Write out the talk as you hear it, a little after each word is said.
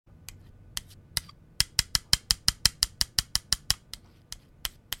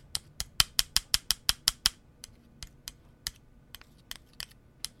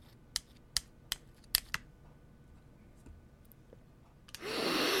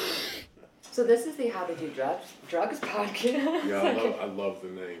So this is the How to Do Drugs podcast. Yeah, I love the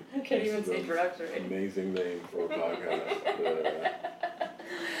name. I can't even say drugs right. Amazing name for a podcast.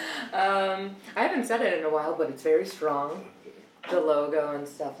 I haven't said it in a while, but it's very strong. The logo and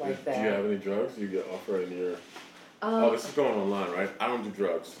stuff like that. Do you have any drugs you get offered in your... this is going online, right? I don't do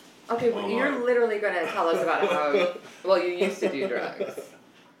drugs. Okay, well, you're literally going to tell us about how... Well, you used to do drugs.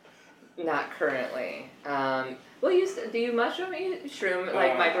 Not currently. Well, do you mushroom, shroom,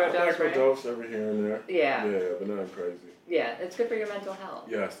 like microdose, right? Microdose every here and there. Yeah. Yeah, but nothing crazy. Yeah, it's good for your mental health.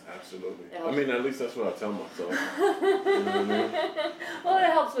 Yes, absolutely. I mean, at least that's what I tell myself. You know what I mean? Well, it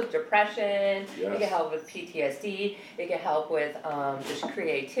helps with depression. Yes. It can help with PTSD. It can help with just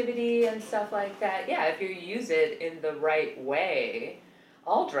creativity and stuff like that. Yeah, if you use it in the right way.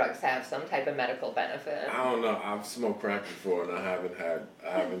 All drugs have some type of medical benefit. I don't know. I've smoked crack before, and I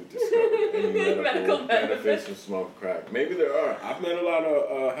haven't discovered any medical benefits from smoking crack. Maybe there are. I've met a lot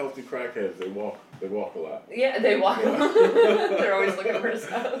of healthy crackheads. They walk a lot. Yeah, they walk. Yeah. They're always looking for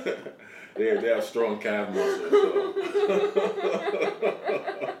stuff. They have strong calf muscles. So.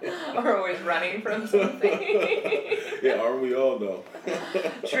 Or always running from something. Yeah, aren't we all though?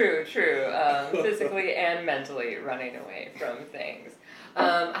 True. Physically and mentally running away from things.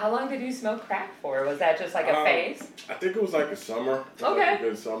 How long did you smoke crack for? Was that just like a phase? I think it was like a summer. Okay. Like a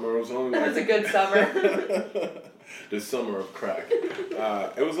good summer. It was only That was a good summer. The summer of crack.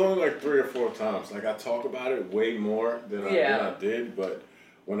 It was only like 3 or 4 times. Like I talk about it way more than I did, but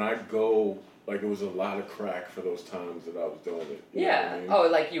when I go, like it was a lot of crack for those times that I was doing it. You know what I mean? Oh,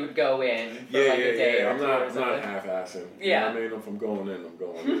 like you would go in for like a day or I'm two not, or something. I'm not half-assing. Yeah. You know what I mean? If I'm going in, I'm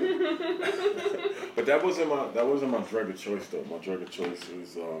going in. But that wasn't my drug of choice though. My drug of choice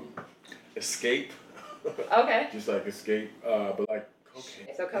was escape. Okay. Just like escape, but like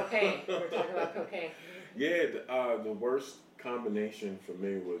cocaine. So cocaine. We're talking about cocaine. Yeah, the worst combination for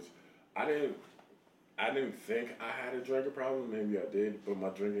me was I didn't think I had a drinking problem. Maybe I did, but my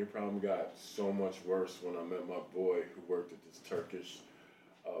drinking problem got so much worse when I met my boy who worked at this Turkish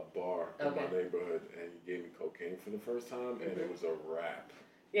bar in my neighborhood, and he gave me cocaine for the first time, and it was a wrap.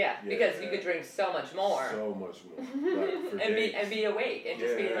 Yeah, because you could drink so much more. So much more. Like, for and be awake and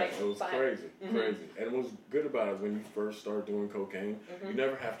just be like it was fine. crazy. And what's good about it is when you first start doing cocaine, you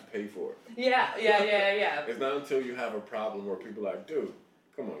never have to pay for it. Yeah. It's not until you have a problem where people are like, dude,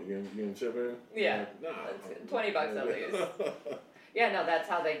 come on, you gonna chip in? Yeah. Like, nah. $20 at least. Yeah, no, that's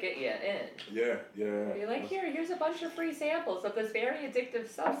how they get you in. Yeah. You're like, here's a bunch of free samples of this very addictive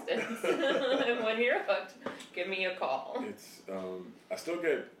substance. And when you're hooked, give me a call. It's, I still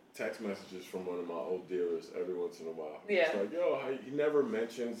get text messages from one of my old dealers every once in a while. Yeah. It's like, he never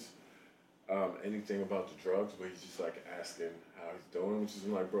mentions anything about the drugs, but he's just like asking how he's doing, which is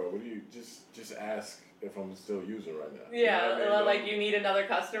like, bro, what do you, just ask if I'm still using right now. Yeah, you know what I mean? like you need another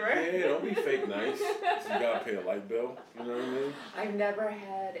customer. Yeah, don't be fake nice. So you gotta pay a light bill. You know what I mean? I've never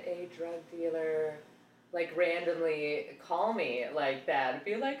had a drug dealer like randomly call me like that and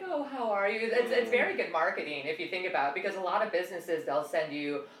be like, oh, how are you? It's very good marketing if you think about it, because a lot of businesses, they'll send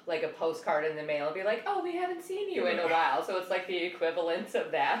you like a postcard in the mail and be like, oh, we haven't seen you in a while. So it's like the equivalent of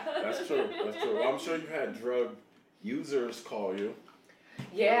that. That's true. Well, I'm sure you had drug users call you.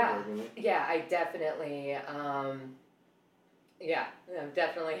 Yeah, I definitely, I've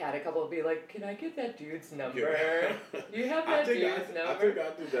definitely had a couple be like, can I get that dude's number? Yeah. You have that dude's number? I think I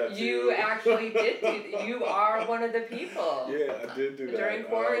did that too. You actually did you are one of the people. Yeah, I did do that. During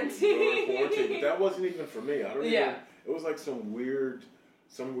quarantine. But that wasn't even for me. Yeah. It was like some weird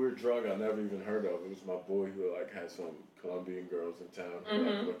drug I never even heard of. It was my boy who like had some Colombian girls in town who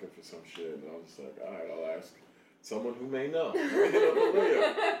were like, looking for some shit, and I was just like, all right, I'll ask someone who may know.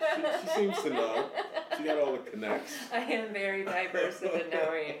 She seems to know. She got all the connects. I am very diverse in the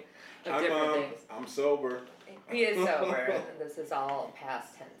knowing of different things. I'm sober. He is sober. This is all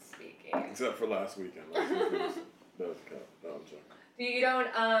past tense speaking. Except for last weekend. Last weekend does count. No, I'm joking. You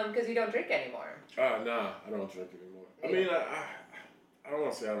don't, because you don't drink anymore. Nah, I don't drink anymore. I mean, I don't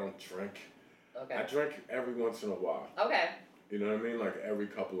want to say I don't drink. Okay. I drink every once in a while. Okay. You know what I mean? Like every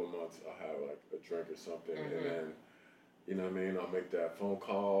couple of months I'll have like a drink or something, and then, you know what I mean, I'll make that phone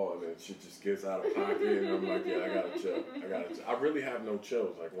call, and then shit just gets out of pocket, and I'm like, yeah, I gotta chill. I really have no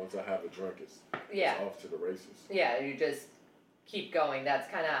chills. Like once I have a drink, it's off to the races. Yeah, you just keep going.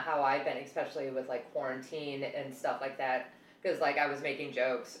 That's kind of how I've been, especially with like quarantine and stuff like that. Because, like, I was making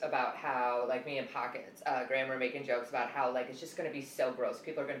jokes about how, like, me and Pockets, Graham were making jokes about how, like, it's just going to be so gross.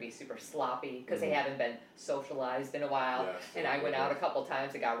 People are going to be super sloppy because they haven't been socialized in a while. Yes, and I went out a couple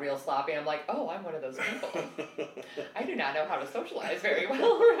times and got real sloppy. And I'm like, oh, I'm one of those people. I do not know how to socialize very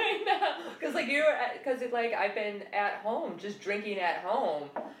well right now. Because, like, I've been at home, just drinking at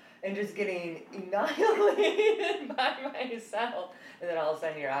home. and just getting annihilated by myself. And then all of a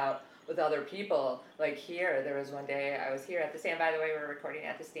sudden you're out with other people. Like here, there was one day I was here at the stand. By the way, we're recording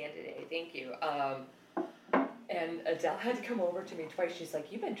at the stand today. Thank you. And Adele had to come over to me twice. She's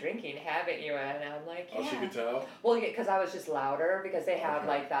like, "You've been drinking, haven't you?" And I'm like, "Yeah." Oh, she could tell? Well, yeah, because I was just louder because they have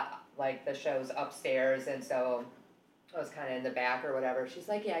like the shows upstairs, and so I was kind of in the back or whatever. She's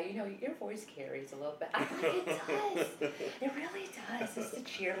like, "Yeah, you know, your voice carries a little bit." I'm like, "It does. It really does. It's the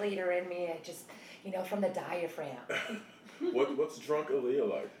cheerleader in me. I just, you know, from the diaphragm." What's drunk Aaliyah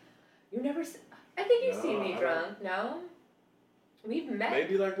like? You never. I think you've No, seen me drunk. No. We've met.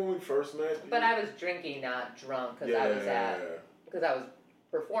 Maybe like when we first met. But I was drinking, not drunk, because I was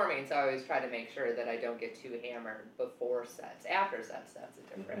performing, so I always try to make sure that I don't get too hammered before sets. After sets, that's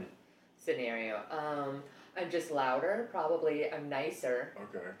a different scenario. I'm just louder, probably. I'm nicer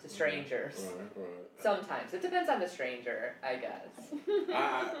to strangers. Right. Sometimes. It depends on the stranger, I guess.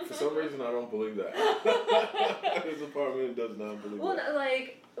 For some reason, I don't believe that. This apartment does not believe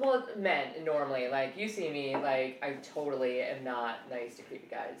that. Well, men, normally, like, you see me, like, I totally am not nice to creepy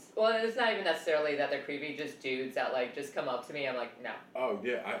guys. Well, it's not even necessarily that they're creepy, just dudes that, like, just come up to me, I'm like, no. Oh,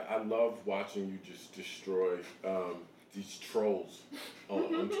 yeah, I love watching you just destroy these trolls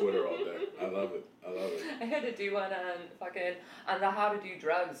on Twitter all day. I love it. I had to do one on the how to do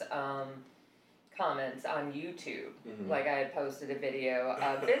drugs comments on YouTube. Like, I had posted a video.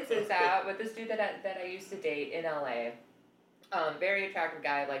 Vince is out with this dude that I used to date in LA. Very attractive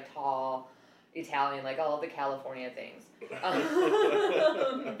guy, like tall, Italian, like all of the California things,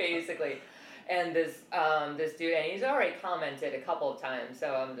 basically. And this dude, and he's already commented a couple of times,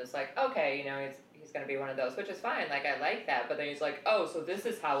 so I'm just like, okay, you know, he's gonna be one of those, which is fine. Like, I like that. But then he's like, oh, so this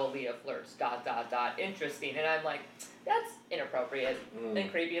is how Aaliyah flirts. ... Interesting. And I'm like, that's inappropriate and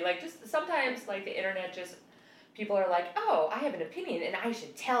creepy. Like, just sometimes, like, the internet just. People are like, oh, I have an opinion and I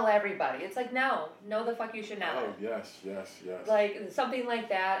should tell everybody. It's like, no, the fuck you should not. Oh, yes. Like, something like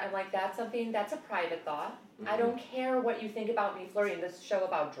that, I'm like, that's a private thought. I don't care what you think about me flirting this show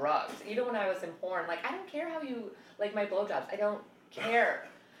about drugs. Even when I was in porn, like, I don't care how you like my blowjobs. I don't care.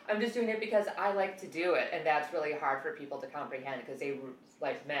 I'm just doing it because I like to do it. And that's really hard for people to comprehend because they,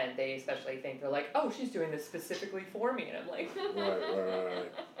 like men, they especially think, they're like, oh, she's doing this specifically for me. And I'm like,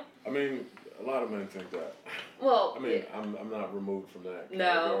 Right. I mean, a lot of men think that. Well, I mean, I'm not removed from that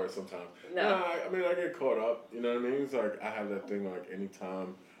category sometimes. No. I mean, I get caught up. You know what I mean? It's like I have that thing like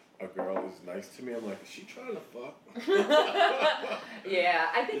anytime a girl is nice to me, I'm like, is she trying to fuck? Yeah,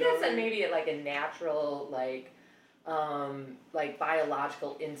 I think that's maybe like a natural like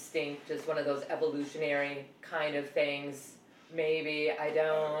biological instinct, just one of those evolutionary kind of things. Maybe I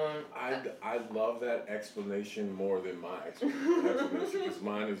don't. I love that explanation more than my explanation because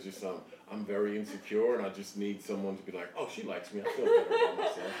mine is just I'm very insecure and I just need someone to be like, oh, she likes me. I feel better about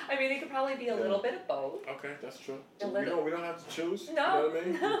myself. I mean, it could probably be a little bit of both. Okay, that's true. We don't have to choose. No. You know what I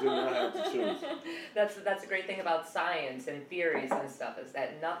mean? We do not have to choose. That's a great thing about science and theories and stuff is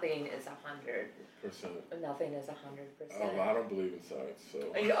that nothing is 100%. Nothing is 100%. Oh, well, I don't believe in science, so.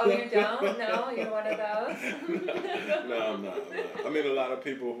 Oh, you don't? No, you're one of those. No, I'm not. I mean, a lot of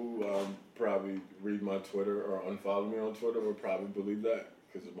people who probably read my Twitter or unfollow me on Twitter would probably believe that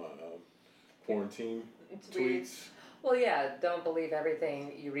because of my quarantine tweets. Well, yeah, don't believe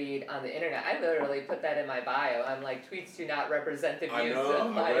everything you read on the internet. I literally put that in my bio. I'm like, tweets do not represent the views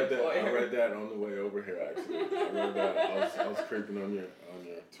of my employer. I read that on the way over here, actually. I read that. I was creeping on your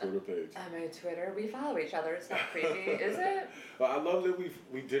Twitter page. On my Twitter? We follow each other. It's not creepy, is it? But I love that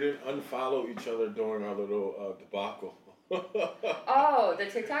we didn't unfollow each other during our little debacle. Oh, the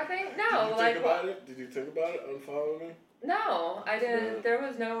TikTok thing? No. Did you think about it? Unfollow me? No, I didn't. Yeah. There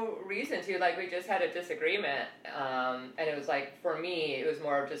was no reason to. Like, we just had a disagreement, and it was like, for me, it was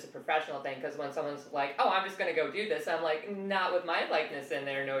more of just a professional thing, because when someone's like, oh, I'm just going to go do this, I'm like, not with my likeness in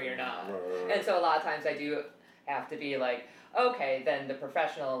there, no, you're not. Right. And so a lot of times I do have to be like, okay, then the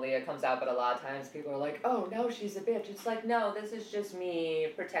professional Leah comes out, but a lot of times people are like, oh, no, she's a bitch. It's like, no, this is just me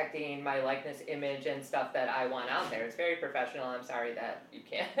protecting my likeness, image, and stuff that I want out there. It's very professional. I'm sorry that you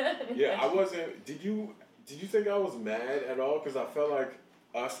can't. Yeah, I wasn't, Did you think I was mad at all? Because I felt like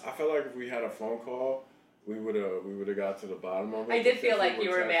if we had a phone call, we would have got to the bottom of it. I did feel like you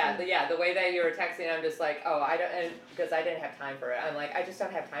were mad. Yeah, the way that you were texting, I'm just like, oh, I don't, because I didn't have time for it. I'm like, I just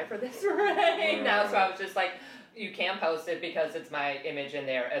don't have time for this right now. So I was just like, you can post it because it's my image in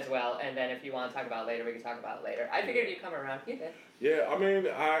there as well. And then if you want to talk about it later, we can talk about it later. I figured you'd come around. You did. Yeah, I mean,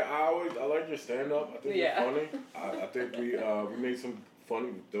 I like your stand up. I think you're funny. I think we made some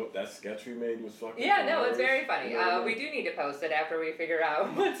funny. That sketch we made was fucking. Yeah, no, it's very funny. We do need to post it after we figure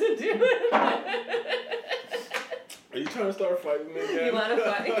out what to do with it. Are you trying to start fighting me again? You want to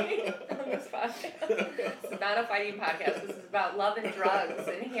fight on this podcast? This is not a fighting podcast. This is about love and drugs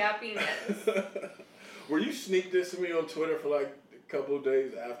and happiness. Were you sneak dissing me on Twitter for like a couple of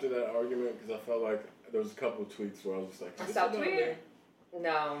days after that argument? Because I felt like there was a couple of tweets where I was just like, stop tweeting?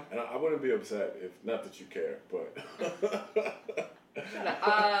 No. And I wouldn't be upset if, not that you care, but.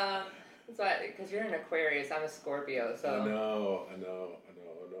 That's why, because you're an Aquarius, I'm a Scorpio, so. I know.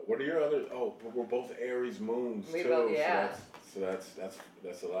 What are your other? Oh, but we're both Aries moons too. Both, yeah. So that's a lot.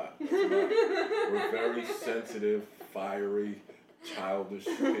 That's a lot. We're very sensitive, fiery, childish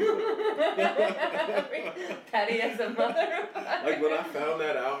people. Petty as a mother. Like when I found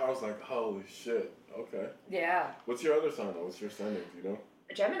that out, I was like, holy shit. Okay. Yeah. What's your other sign though? What's your ascendant? Do you know?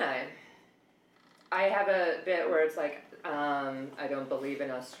 Gemini. I have a bit where it's like, I don't believe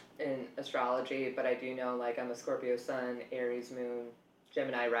in astrology, but I do know like I'm a Scorpio sun, Aries moon,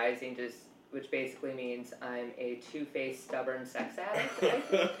 Gemini rising, which basically means I'm a two-faced, stubborn sex addict, I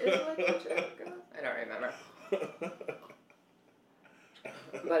think is what the joke goes. I don't remember.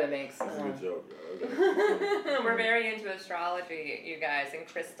 But it makes That's a good joke. We're very into astrology, you guys, and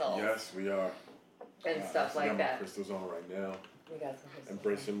crystals. Yes, we are. And stuff like I got that. my crystals on right now. We got some crystals.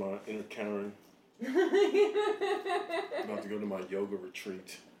 Embracing my inner Karen. About to go to my yoga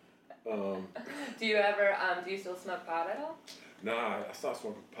retreat. Do you still smoke pot at all? Nah, I stopped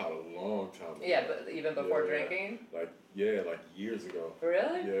smoking pot a long time ago. Yeah, but even before drinking? Like years ago.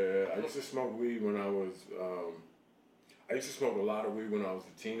 Really? Yeah, I used to smoke weed when I was, I used to smoke a lot of weed when I was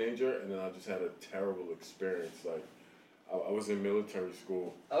a teenager, and then I just had a terrible experience. Like, I was in military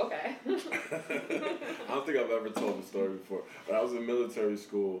school. Okay. I don't think I've ever told the story before, but I was in military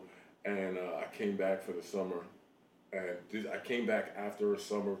school, and I came back for the summer. And I came back after a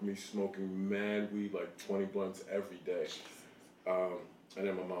summer of me smoking mad weed, like 20 blunts every day. And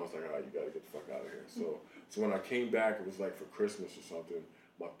then my mom was like, all right, you gotta get the fuck out of here. So when I came back, it was like for Christmas or something,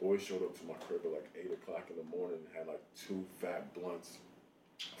 my boy showed up to my crib at like 8 o'clock in the morning and had like 2 fat blunts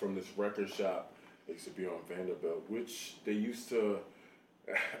from this record shop. They used to be on Vanderbilt, which they used to,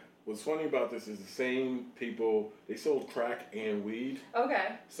 what's funny about this is the same people, they sold crack and weed.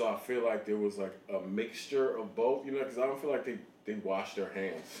 Okay. So I feel like there was like a mixture of both, you know, because I don't feel like they wash their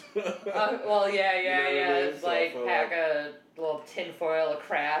hands. Well, yeah. You know what I mean? It's So like pack a little tin foil of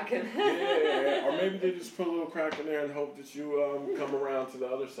crack and. Yeah. Or maybe they just put a little crack in there and hope that you come around to the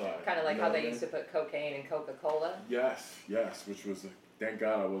other side. Kind of like how they used to put cocaine in Coca-Cola. Yes, which was, thank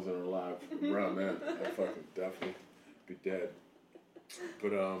God I wasn't alive around then. I'd fucking definitely be dead.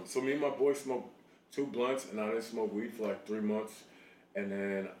 But, so me and my boy smoked 2 blunts, and I didn't smoke weed for like 3 months, and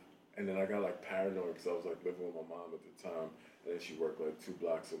then I got like paranoid because I was like living with my mom at the time. And then she worked like 2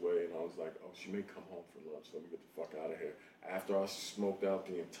 blocks away, and I was like, oh, she may come home for lunch. Let me get the fuck out of here. After I smoked out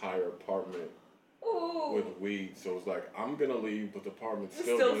the entire apartment with weed. So it was like, I'm going to leave, but the apartment's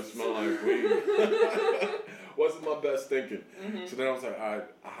still going to smell like weed. Wasn't my best thinking. Mm-hmm. So then I was like, I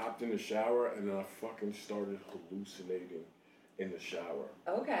hopped in the shower, and then I fucking started hallucinating in the shower.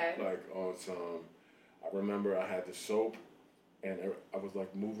 Okay. Like on some, I remember I had the soap, and I was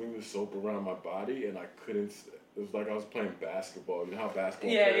like moving the soap around my body, and I couldn't. It was like I was playing basketball. You know how basketball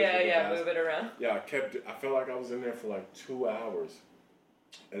players move it around. Yeah, I felt like I was in there for like 2 hours.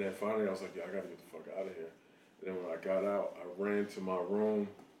 And then finally I was like, yeah, I gotta get the fuck out of here. And then when I got out, I ran to my room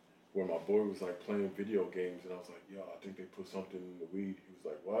where my boy was like playing video games, and I was like, yo, I think they put something in the weed. He was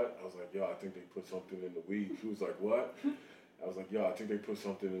like, what? I was like, yo, I think they put something in the weed. He was like, what? I was like, yo, I think they put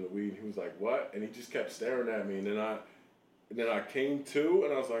something in the weed. He was like, what? And he just kept staring at me, and then I came to,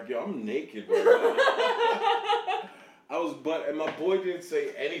 and I was like, yo, I'm naked right now. And my boy didn't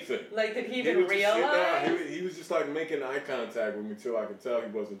say anything. Like, did he even realize? He was just like making eye contact with me too. I could tell he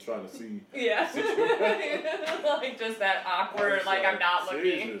wasn't trying to see. Yeah. Like just that awkward, like I'm not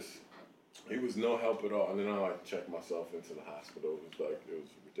looking. Jesus. He was no help at all. And then I like checked myself into the hospital. It was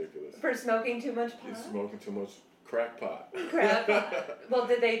ridiculous. For smoking too much pot? Smoking too much crack pot. Crack pot. Well,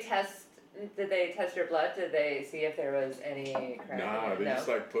 did they test your blood? Did they see if there was any crack? Nah, they just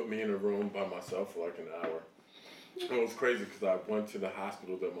like put me in a room by myself for like an hour. It was crazy because I went to the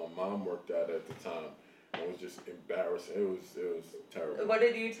hospital that my mom worked at the time. It was just embarrassing. It was terrible. What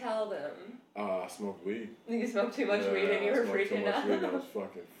did you tell them? I smoked weed. You smoked too much weed and you were freaking out? I was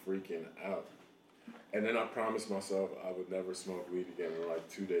fucking freaking out. And then I promised myself I would never smoke weed again. And like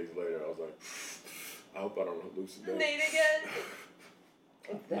 2 days later, I was like, I hope I don't hallucinate. Nate again?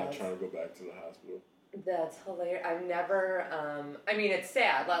 I'm not trying to go back to the hospital. That's hilarious. I've never, I mean, it's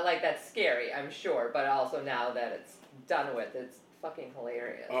sad. Like, that's scary, I'm sure. But also now that it's done with, it's fucking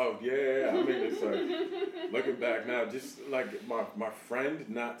hilarious. Oh yeah, I mean it's like looking back now, just like my friend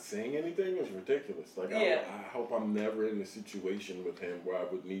not saying anything is ridiculous. Like I hope I'm never in a situation with him where I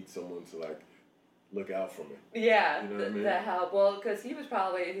would need someone to like look out for me. Yeah, you know what I mean? The help. Well, because he's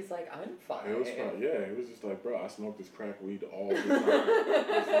like, I'm fine. He was fine. Yeah, he was just like, bro, I smoke this crack weed all the time.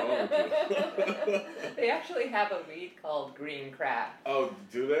 What's wrong with you? They actually have a weed called green crack. Oh,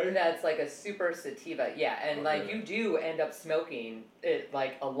 do they? That's like a super sativa. Yeah, and like you do end up smoking it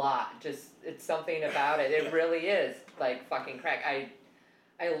like a lot. Just it's something about it. It really is like fucking crack. I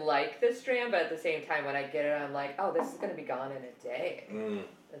like this strand, but at the same time, when I get it, I'm like, oh, this is gonna be gone in a day.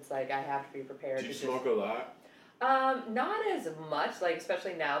 It's like I have to be prepared. Do you smoke a lot? Not as much, like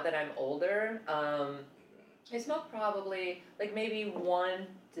especially now that I'm older. I smoke probably like maybe 1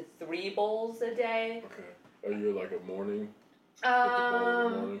 to 3 bowls a day. Okay. Are you like a morning?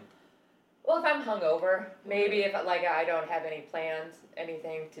 Well, if I'm hungover, maybe if like I don't have any plans,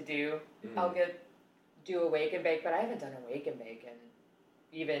 anything to do, I'll do a wake and bake. But I haven't done a wake and bake, and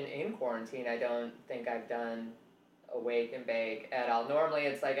even in quarantine, I don't think I've done a wake and bake at all. Normally,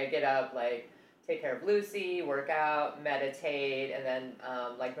 it's like I get up, like take care of Lucy, work out, meditate, and then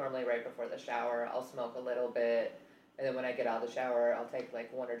like normally right before the shower, I'll smoke a little bit, and then when I get out of the shower, I'll take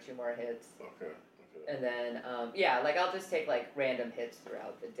like 1 or 2 more hits. Okay. And then like I'll just take like random hits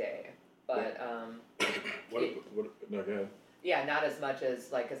throughout the day, but no, go ahead. Yeah, not as much as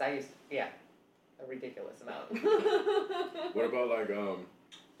like because I used a ridiculous amount. What about like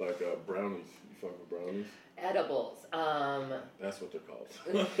brownies? You fuck with brownies? Edibles. That's what they're called.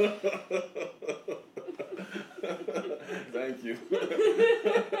 Thank you.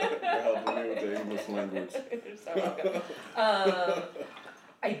 You're helping me with the English language. You're so welcome.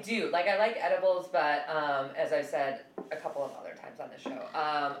 I do. Like, I like edibles, but as I said a couple of other times on the show,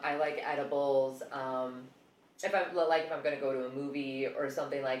 I like edibles if I'm going to go to a movie or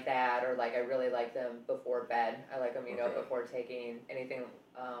something like that, or like I really like them before bed. I like them, before taking anything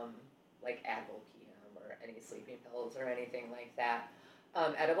like Advil PM or any sleeping pills or anything like that.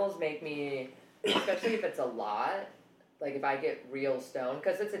 Edibles make me, especially if it's a lot, like if I get real stoned,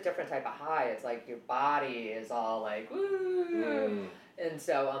 because it's a different type of high. It's like your body is all like, woo. And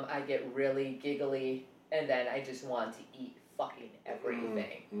so I get really giggly, and then I just want to eat fucking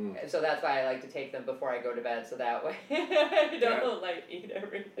everything. And so that's why I like to take them before I go to bed, so that way I don't like eat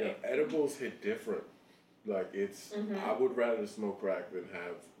everything. Yeah, edibles hit different. Like it's, I would rather smoke crack than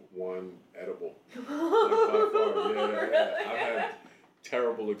have one edible. Like by far, yeah. I've had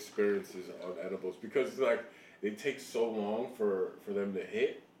terrible experiences on edibles because like they take so long for them to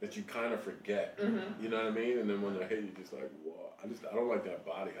hit that you kind of forget. You know what I mean? And then when they hit, you're just like, whoa. I don't like that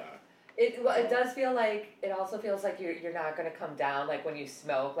body high. It does feel like, it also feels like you're not going to come down, like when you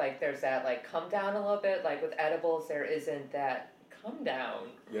smoke, like there's that like come down a little bit, like with edibles there isn't that come down,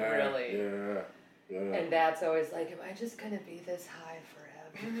 really. Yeah. And that's always like, am I just going to be this high forever?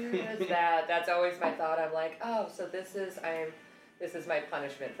 That's always my thought. I'm like, oh, so this is my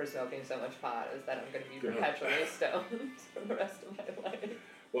punishment for smoking so much pot, is that I'm going to be perpetually stoned for the rest of my life.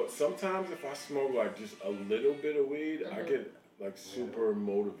 Well, sometimes if I smoke like just a little bit of weed, I get like super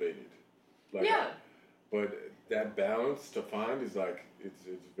motivated. Like, but that balance to find is like it's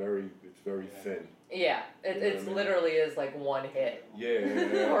very thin. Yeah, it's literally is like one hit.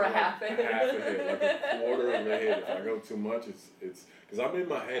 Yeah. Or a half a hit. A half a hit, like a quarter of a hit. If I go too much, it's because I'm in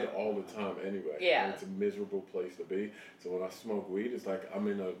my head all the time anyway. Yeah. And it's a miserable place to be. So when I smoke weed, it's like I'm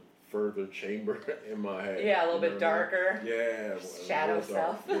in a further chamber in my head. Yeah, a little bit darker. Yeah. Shadow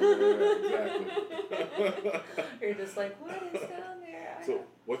self. Yeah, exactly. You're just like, what is down there? So,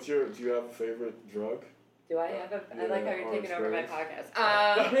 do you have a favorite drug? Do I have a? I like how you're taking over my podcast.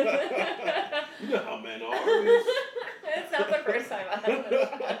 You know how men are. It's not the first time I've done this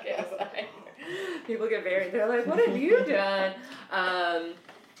podcast either. People get they're like, what have you done?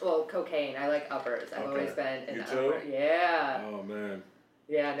 Well, cocaine. I like uppers. I've always been an upper. Yeah. Oh, man.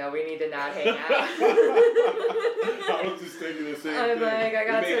 Yeah, no, we need to not hang out. I was just thinking the same thing. Like, I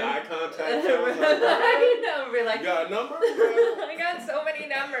got made eye contact. I know, we're like, you got a number? I got so many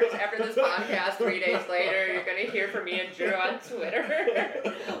numbers. After this podcast, 3 days later, you're going to hear from me and Drew on Twitter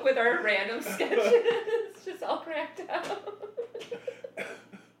with our random sketches. It's just all cracked out.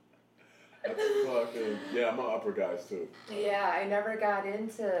 That's fucking, yeah, I'm an upper guys too. Yeah, I never got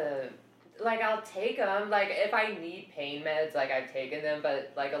into... Like, I'll take them. Like, if I need pain meds, like, I've taken them.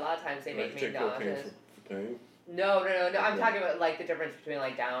 But, like, a lot of times they make me nauseous. For pain? No. I'm talking about, like, the difference between,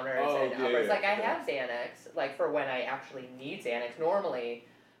 like, downers and uppers. Like, I have Xanax, like, for when I actually need Xanax. Normally,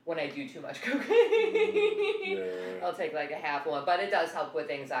 when I do too much cocaine, I'll take, like, a half one. But it does help with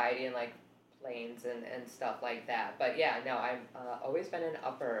anxiety and, like, lanes and stuff like that. But yeah, no, I've always been an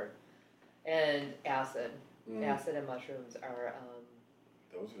upper. And acid. Acid and mushrooms are.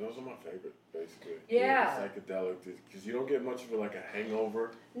 Those are my favorite, basically. Yeah. Psychedelic, because you don't get much of like a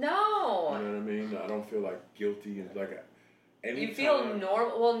hangover. No. You know what I mean? I don't feel like guilty and anytime. You feel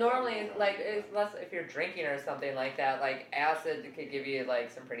normal. Well, normally, like, unless if you're drinking or something like that, like acid could give you like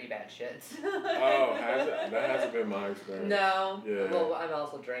some pretty bad shits. Oh, that hasn't been my experience. No. Yeah. Well, I'm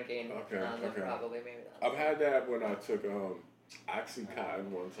also drinking. Okay. Probably maybe not. I've had that when I took OxyContin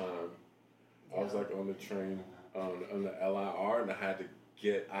one time. Yeah. I was like on the train on the LIR, and I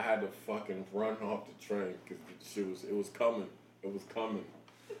had to fucking run off the train because it was coming. It was coming.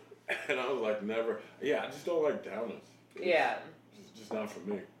 And I was like, never. Yeah, I just don't like downers. It's just not for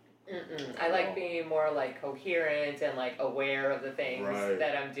me. I like being more like coherent and like aware of the things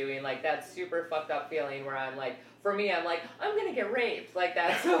that I'm doing. Like that super fucked up feeling where I'm like, for me, I'm like, I'm gonna get raped. Like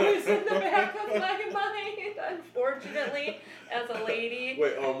that's always in the back of my mind. Unfortunately, as a lady.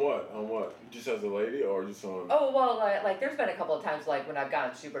 Wait, on what? Just as a lady or just on? Oh well, like there's been a couple of times like when I've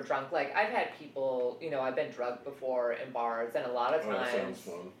gotten super drunk. Like I've had people, I've been drugged before in bars, and a lot of times. That sounds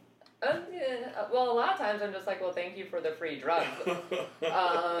fun. Well, a lot of times I'm just like, well, thank you for the free drugs. But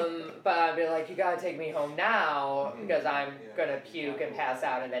I'd be like, you gotta take me home now because I'm gonna puke and pass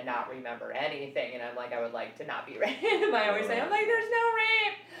out and then not remember anything. And I'm like, I would like to not be raped. I always say, I'm like, there's no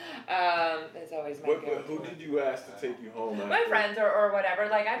rape. It's always my But who did you ask to take you home? My friends or whatever.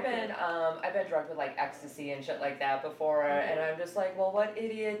 Like I've been drugged with like ecstasy and shit like that before, and I'm just like, well, what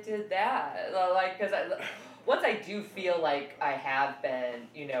idiot did that? Like, because once I do feel like I have been,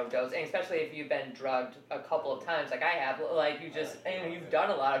 dosing, especially if you've been drugged a couple of times, like I have, like you've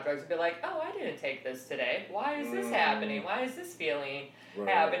done a lot of drugs, and be like, oh, I didn't take this today. Why is this happening? Why is this feeling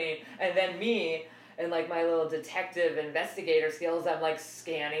happening? And then me and like my little detective investigator skills, I'm like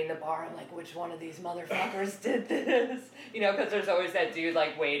scanning the bar. I'm like, which one of these motherfuckers did this? Because there's always that dude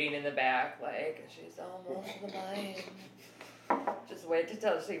like waiting in the back, like she's almost mine. Just wait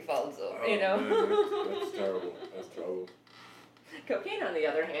till she falls over, Man, that's terrible. That's terrible. Cocaine, on the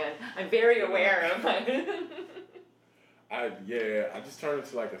other hand, I'm very aware of. I just turned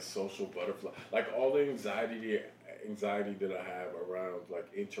into like a social butterfly. Like all the anxiety that I have around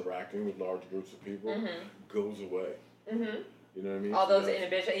like interacting with large groups of people goes away. Mm-hmm. You know what I mean? All those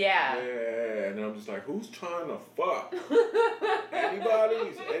inhibitions, Yeah, and I'm just like, who's trying to fuck? Anybody?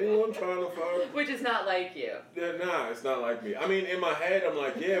 Is anyone trying to fuck? Which is not like you. Yeah, nah, it's not like me. I mean, in my head, I'm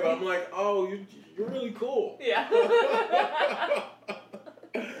like, yeah, but I'm like, oh, you're really cool. Yeah. I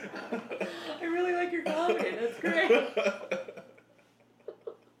really like your comedy. That's great.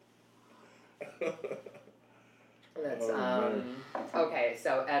 Okay,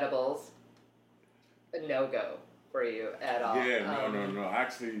 so edibles, no go for you at all. Yeah, no.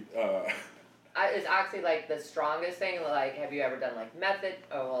 Actually, is Oxy like the strongest thing? Like, have you ever done like method?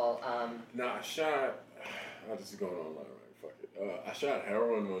 Oh well. Nah, I shot. This is going on right. Fuck it. I shot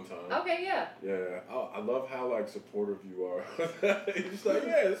heroin one time. Okay, yeah. Yeah, I love how like supportive you are. You're just like,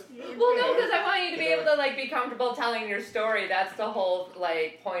 yes. Well, no, because I want you to be able to like be comfortable telling your story. That's the whole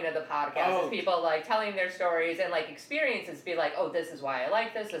like point of the podcast. Is people like telling their stories and like experiences. Be like, oh, this is why I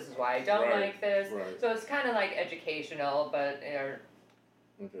like this. This is why I don't like this. Right. So it's kind of like educational, but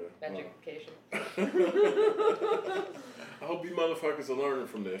Okay. Education. I hope you motherfuckers are learning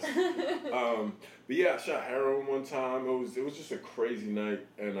from this. But yeah, I shot heroin one time. It was just a crazy night,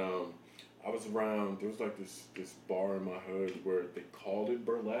 and I was around. There was like this bar in my hood where they called it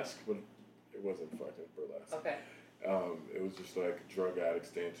burlesque, but it wasn't fucking burlesque. Okay. It was just like drug addicts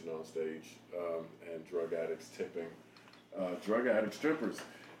dancing on stage, and drug addicts tipping, drug addict strippers.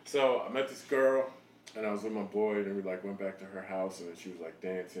 So I met this girl. And I was with my boy, and we like went back to her house, and then she was like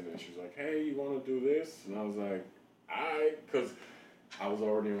dancing, and she was like, "Hey, you want to do this?" And I was like, "Alright," because I was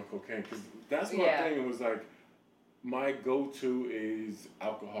already on cocaine. Because that's my thing. It was like my go-to is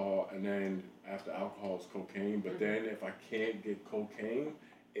alcohol, and then after alcohol is cocaine. But then if I can't get cocaine,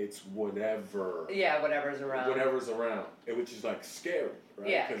 it's whatever. Yeah, whatever's around. Whatever's around, which is like scary, right?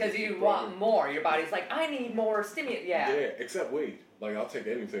 Yeah, because you want more. Your body's like, I need more stimulant. Yeah. Yeah, except weed. Like, I'll take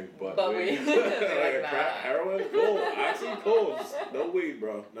anything but weed. Like crack, heroin, cool. Actually, cool. Just no weed,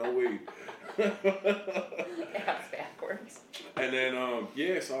 bro. No weed. Ass backwards. And then,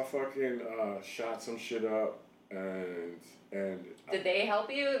 so I fucking shot some shit up, and did they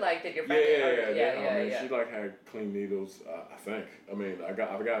help you? Like, did your friend? She like had clean needles. I think. I mean, I've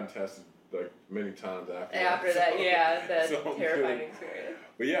gotten tested like many times after. After that, the terrifying experience.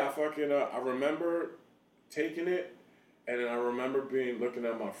 But yeah, I fucking I remember taking it. And then I remember looking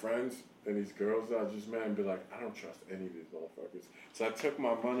at my friends, and these girls I just met and be like, I don't trust any of these motherfuckers. So I took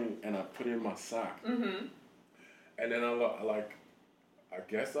my money and I put it in my sock. Mm-hmm. And then I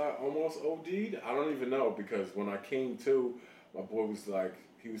guess I almost OD'd. I don't even know because when I came to, my boy was like,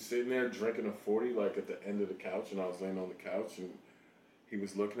 he was sitting there drinking a 40 like at the end of the couch, and I was laying on the couch, and he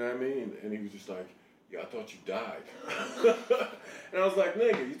was looking at me, and he was just like, yeah, I thought you died. And I was like,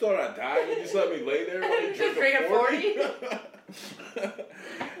 nigga, you thought I died? You just let me lay there while you drink a 40?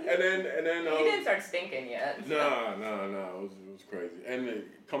 and then he didn't start stinking yet. No, it was crazy. And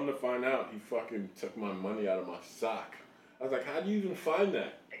come to find out, he fucking took my money out of my sock. I was like, how do you even find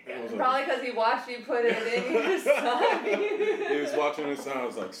that? Probably because he watched you put it in your sock. He was watching his sound. I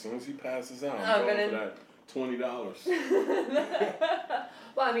was like, as soon as he passes out, I'm going for that $20.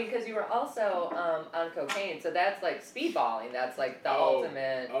 Well, I mean, because you were also on cocaine, so that's like speedballing. That's like the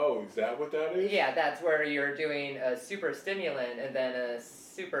ultimate. Oh, is that what that is? Yeah, that's where you're doing a super stimulant and then a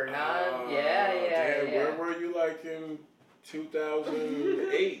super non. Yeah. Where were you like in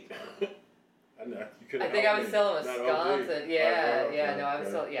 2008? I think I was still in Wisconsin. Yeah. No, I was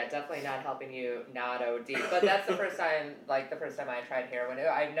okay. still, definitely not helping you not OD. But that's the first time I tried heroin.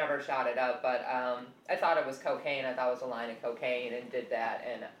 I've never shot it up, but I thought it was cocaine. I thought it was a line of cocaine and did that.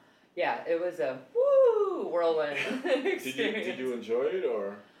 And yeah, it was a whirlwind experience. Did you enjoy it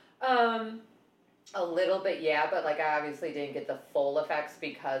or? A little bit, yeah, but like I obviously didn't get the full effects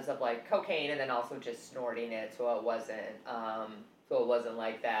because of like cocaine and then also just snorting it, so it wasn't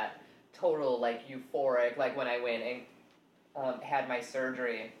like that total like euphoric like when I went and had my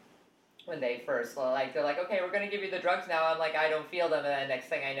surgery when they first like they're like, okay, we're gonna give you the drugs now. I'm like, I don't feel them, and then next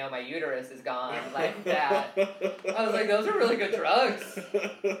thing I know my uterus is gone like that. I was like, those are really good drugs.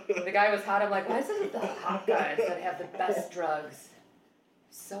 The guy was hot. I'm like, why is it the hot guys that have the best drugs?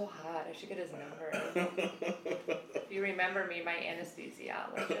 So hot. I should get his number. If you remember me, my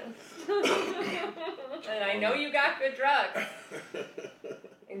anesthesiologist. And I know you got good drugs.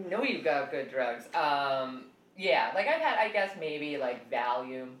 I know you got good drugs. Yeah, like I've had, I guess maybe like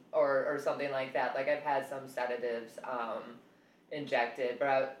Valium or something like that. Like I've had some sedatives injected,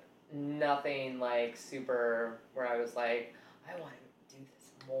 but nothing like super where I was like, I want to do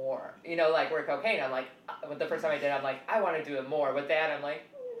this more. You know, like where cocaine, I'm like, the first time I did it, I'm like, I want to do it more. With that, I'm like,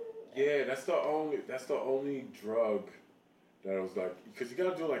 yeah, that's the only drug that I was like, because you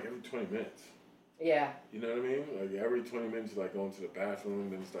gotta do it like every 20 minutes. Yeah. You know what I mean? Like every 20 minutes, you're like going to the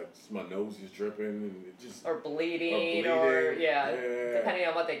bathroom, and it's like my nose is dripping, and it just or bleeding, or depending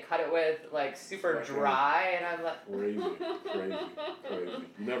on what they cut it with, like super dry, and I'm like crazy.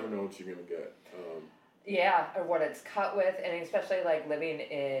 You never know what you're gonna get. Yeah, or what it's cut with, and especially like living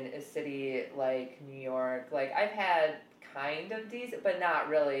in a city like New York, like I've had kind of decent, but not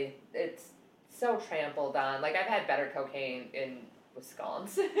really. It's so trampled on. Like I've had better cocaine in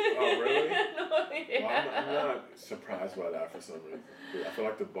Wisconsin. Oh, really? Yeah. Well, I'm not surprised by that for some reason. I feel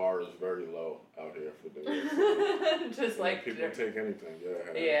like the bar is very low out here for the just like people take anything.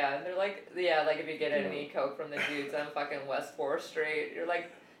 Yeah, and they're like, like if you get any coke from the dudes on fucking West 4th Street, you're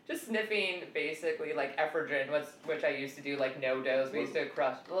like just sniffing basically like Ephedrine, which I used to do like no dose. We used to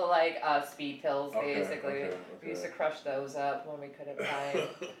crush like speed pills basically. Okay. We used to crush those up when we couldn't find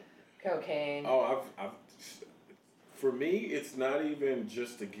cocaine. Oh, for me, it's not even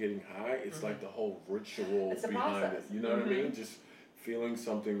just the getting high. It's like the whole ritual behind it. You know what I mean? Just feeling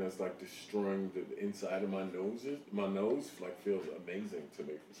something that's like destroying the inside of my nose like feels amazing to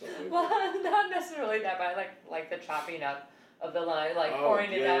me for some reason. Well, not necessarily that, but like the chopping up of the line, like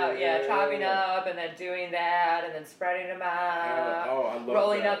pouring it out, chopping up, and then doing that, and then spreading them out, I love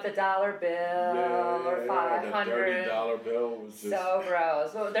rolling that. up the dollar bill or 500. That dirty dollar bill was just so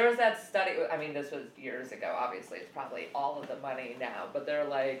gross. So there was that study. I mean, this was years ago. Obviously, it's probably all of the money now, but they're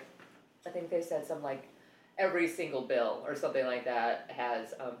like, I think they said some like every single bill or something like that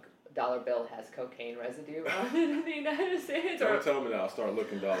has dollar bill has cocaine residue on it in the United States. Don't tell me that. I'll start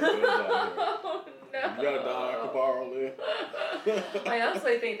looking dollar bills out here. Oh, no. You got a dollar I could borrow there? I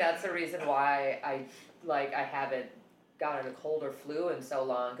honestly think that's the reason why I haven't gotten a cold or flu in so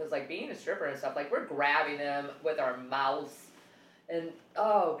long, because like being a stripper and stuff, like we're grabbing them with our mouths, and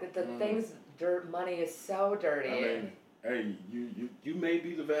money is so dirty. I mean, hey, you may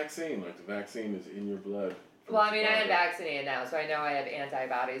be the vaccine. Like the vaccine is in your blood. Well, I mean, I am vaccinated now, so I know I have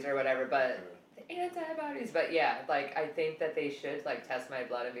antibodies or whatever, but the antibodies, but yeah, like, I think that they should, like, test my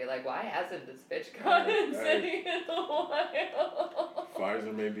blood and be like, why hasn't this bitch gotten sitting in a while?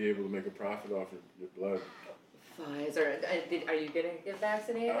 Pfizer may be able to make a profit off your blood. Pfizer, are you gonna get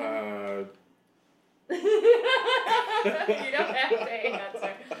vaccinated? You don't have to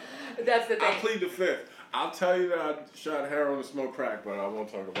answer. That's the thing. I plead the fifth. I'll tell you that I shot heroin and smoked crack, but I won't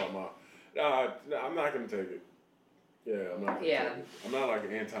talk about I'm not gonna take it. Yeah, I'm not gonna take it. I'm not like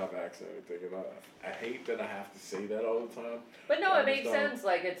anti-vax or anything, and I hate that I have to say that all the time. But no, it makes sense.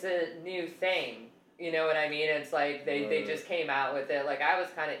 Like, it's a new thing. You know what I mean? It's like they just came out with it. Like, I was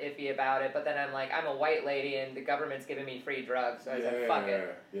kind of iffy about it, but then I'm like, I'm a white lady and the government's giving me free drugs, so I said, fuck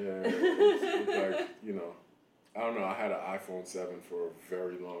it. Yeah, it's like, you know, I don't know. I had an iPhone 7 for a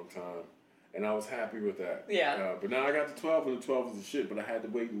very long time, and I was happy with that. Yeah. But now I got the 12, and the 12 was the shit. But I had to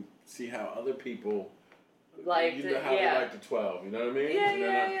wait and see how other people like they like the 12. You know what I mean?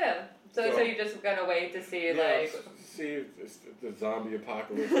 Yeah. So you're just gonna wait to see see if it's the zombie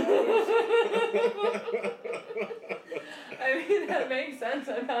apocalypse. I mean, that makes sense.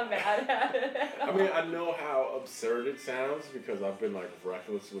 I'm not mad at it. I mean, I know how absurd it sounds because I've been like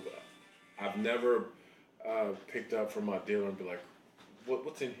reckless with it. I've never picked up from my dealer and be like,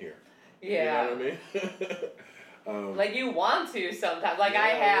 what's in here? Yeah. You know what I mean? Like, you want to sometimes. Like, I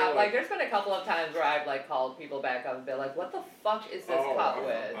have. Like, there's been a couple of times where I've, like, called people back up and been like, what the fuck is this cut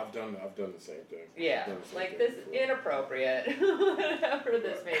with? I've done the same thing. Yeah. Like, this is inappropriate. Whatever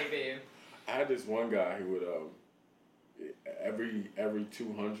this may be. I had this one guy who would, every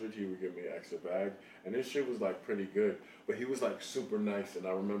 200, he would give me an extra bag. And this shit was, like, pretty good. But he was, like, super nice. And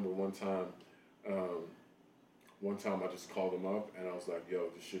I remember one time I just called him up and I was like,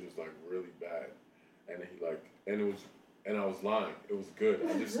 yo, this shit is, like, really bad. And he like, and I was lying. It was good.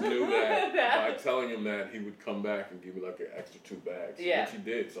 I just knew that by telling him that he would come back and give me like an extra 2 bags. Yeah. Which he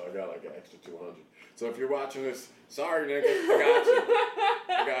did, so I got like an extra 200. So if you're watching this, sorry nigga,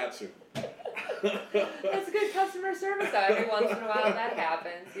 I got you. That's good customer service though. Every once in a while that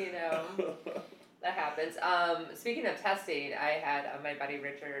happens, you know. That happens. Speaking of testing, I had my buddy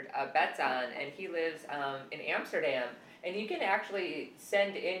Richard Betts on, and he lives in Amsterdam. And you can actually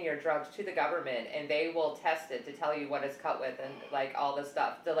send in your drugs to the government, and they will test it to tell you what it's cut with and, like, all this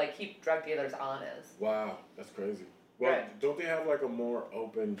stuff to, like, keep drug dealers honest. Wow, that's crazy. Well, right. Don't they have, like, a more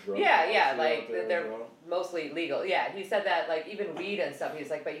open drug Yeah, like, they're well? mostly legal. Yeah, he said that, like, even weed and stuff, he's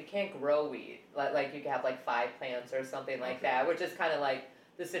like, but you can't grow weed. Like you can have, like, 5 plants or something like that, which is kind of like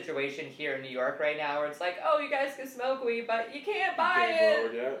the situation here in New York right now, where it's like, oh, you guys can smoke weed, but you can't buy it. Grow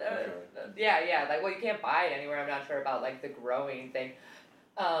it yet? Yeah. Like, well, you can't buy it anywhere. I'm not sure about like the growing thing.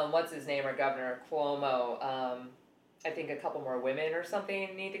 What's his name? Or Governor Cuomo. I think a couple more women or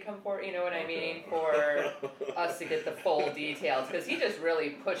something need to come forward. You know what I mean? For us to get the full details, because he just really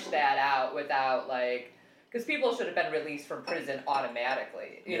pushed that out without like. Because people should have been released from prison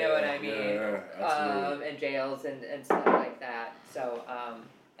automatically, you know what I mean? Absolutely. And jails and stuff like that. So,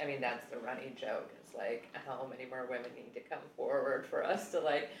 I mean, that's the running joke. It's like, how many more women need to come forward for us to,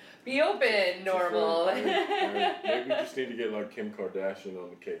 like, be open, normal? Maybe we just need to get, like, Kim Kardashian on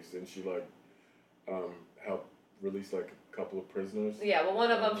the case. Didn't she, like, help release, like, a couple of prisoners? Yeah, well, one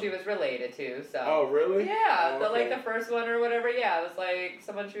of them she was related to, so. Oh, really? Yeah, the first one or whatever, yeah, it was, like,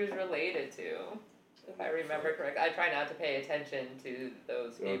 someone she was related to. If I remember correctly. I try not to pay attention to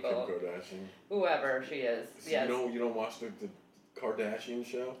those people. Kim Kardashian. Whoever she is. So yes. You don't watch the Kardashian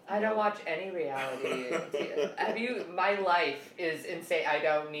show? I don't watch any reality. My life is insane. I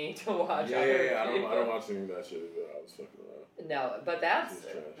don't need to watch other people. I don't watch any of that shit either. I was fucking around. No, but that's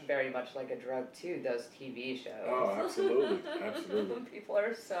very much like a drug too, those TV shows. Oh, absolutely. People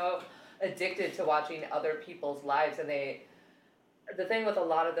are so addicted to watching other people's lives, and the thing with a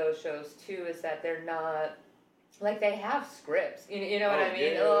lot of those shows too is that they're not, like, they have scripts, you know what I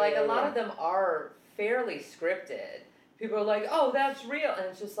mean? A lot of them are fairly scripted. People are like, oh, that's real, and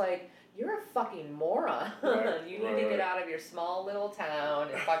it's just like, you're a fucking moron. You need to get out of your small little town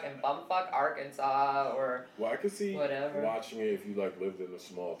in fucking bumfuck Arkansas or I could see whatever. Watching it if you, like, lived in a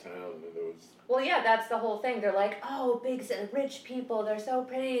small town and there was... Well, yeah, that's the whole thing. They're like, oh, big rich people, they're so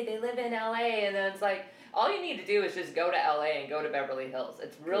pretty, they live in LA, and then it's like, all you need to do is just go to LA and go to Beverly Hills.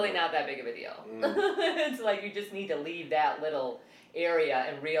 It's really not that big of a deal. It's like you just need to leave that little area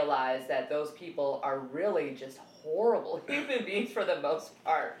and realize that those people are really just horrible human beings for the most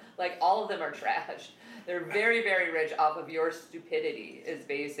part. Like, all of them are trash. They're very, very rich off of your stupidity is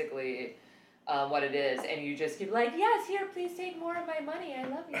basically what it is. And you just keep like, yes, here, please take more of my money. I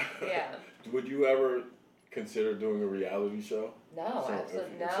love you. Yeah. Would you ever consider doing a reality show? No,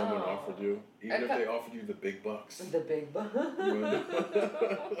 absolutely no. If someone offered you, even if they offered you the big bucks. The big bucks.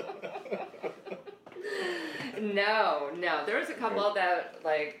 No. There was a couple that,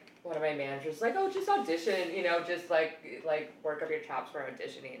 like, one of my managers was like, oh, just audition, just like work up your chops for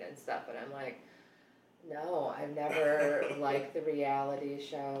auditioning and stuff. And I'm like, No, I've never liked the reality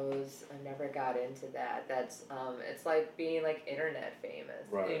shows. I never got into that. That's it's like being like internet famous,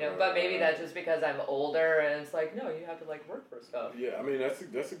 Right, you know. right, But maybe right. that's just because I'm older, and it's like, no, you have to like work for stuff. Yeah, I mean that's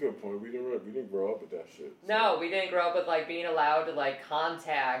a good point. We didn't grow up with that shit. So. No, we didn't grow up with like being allowed to like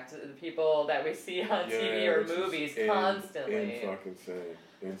contact the people that we see on TV or which is movies constantly. fucking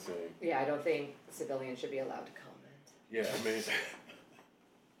insane. Yeah, I don't think civilians should be allowed to comment. Yeah, I mean.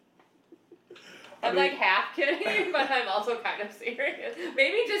 I'm like half kidding, but I'm also kind of serious.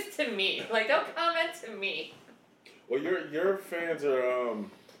 Maybe just to me. Like, don't comment to me. Well, your fans are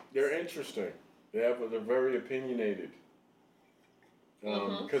they're interesting. They're very opinionated.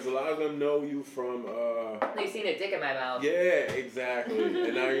 Because a lot of them know you from They've seen a dick in my mouth. Yeah, exactly.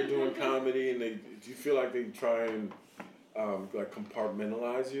 And now you're doing comedy, and do you feel like they try and like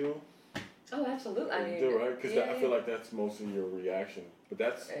compartmentalize you? Oh, absolutely. I mean, you do, right? Because yeah, I feel like that's most of your reaction. But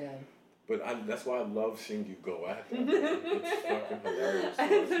that's. Yeah. But that's why I love seeing you go at them. It's fucking hilarious.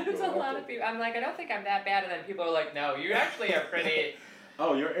 There's a lot of people. I'm like, I don't think I'm that bad, and then people are like, no, you actually are pretty.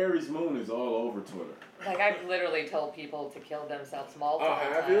 Oh, your Aries moon is all over Twitter. Like, I've literally told people to kill themselves multiple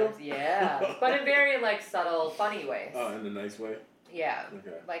times. Have you? Yeah, but in very like subtle, funny ways. Oh, in a nice way. Yeah.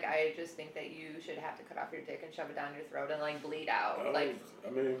 Okay. Like, I just think that you should have to cut off your dick and shove it down your throat and like bleed out. Oh, Like, I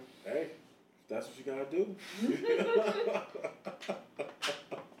mean, hey, that's what you gotta do.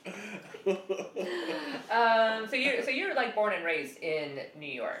 so you're like born and raised in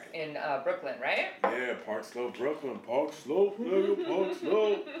New York, in Brooklyn, right? Yeah, Park Slope, Brooklyn, Park Slope, nigga, Park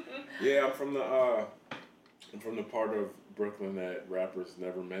Slope. Yeah, I'm from the part of Brooklyn that rappers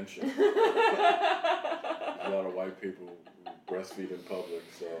never mention. There's a lot of white people who breastfeed in public,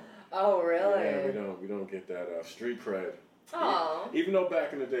 so. Oh really? Yeah, we don't get that street cred. Oh. Even though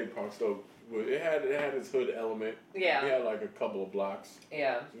back in the day, Park Slope, it had its hood element. Yeah. We had like a couple of blocks.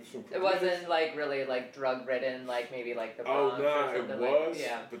 Yeah. It wasn't like really like drug ridden, like maybe like the Bronx or it something was. like,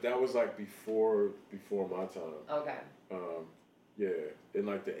 yeah. But that was like before my time. Okay. Yeah, in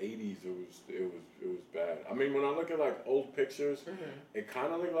like the 80s, it was bad. I mean, when I look at like old pictures, it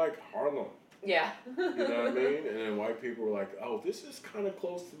kind of looked like Harlem. Yeah. You know what I mean? And then white people were like, "Oh, this is kind of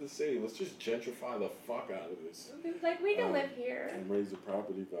close to the city. Let's just gentrify the fuck out of this." Like, we can live here. And raise the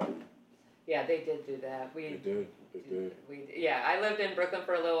property value. Yeah, they did do that. They did. Yeah, I lived in Brooklyn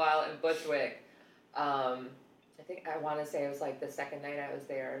for a little while in Bushwick. I think I want to say it was like the second night I was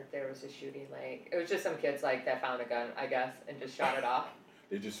there. There was a shooting. Like, it was just some kids like that found a gun, I guess, and just shot it off.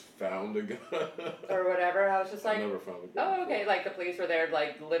 They just found a gun. Or whatever. I was just like, I never found a gun. Oh, okay. Like the police were there,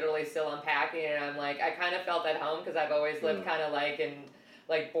 like literally still unpacking, and I'm like, I kind of felt at home because I've always lived kind of like in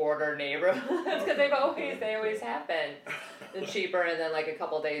like border neighborhoods because they always have been and cheaper. And then like a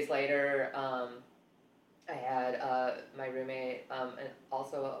couple days later, I had my roommate and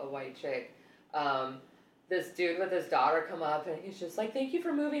also a white chick. This dude with his daughter come up and he's just like, thank you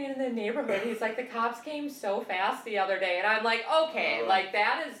for moving into the neighborhood. He's like, the cops came so fast the other day. And I'm like, okay, like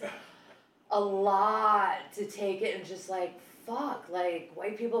that is a lot to take it and just like, fuck, like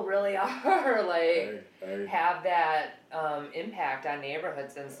white people really are like have that impact on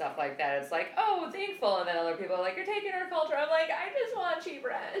neighborhoods and stuff like that. It's like, oh, thankful. And then other people are like, you're taking our culture. I'm like, I just want cheap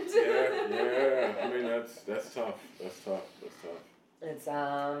rent. Yeah. I mean, that's tough. That's tough. It's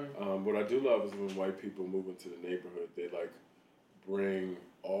what I do love is when white people move into the neighborhood, they like bring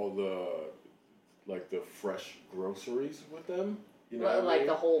all the fresh groceries with them. You know what I mean?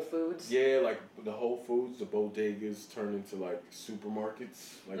 The Whole Foods. Yeah, like the Whole Foods, the bodegas turn into like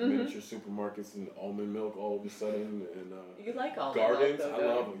supermarkets, like miniature supermarkets, and almond milk all of a sudden, and you like almond gardens. milk, I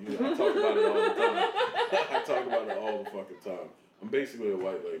love it. I talk about it all the time. I talk about it all the fucking time. I'm basically a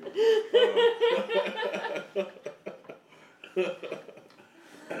white lady.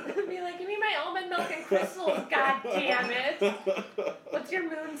 Be like, give me my almond milk and crystals, god damn it. What's your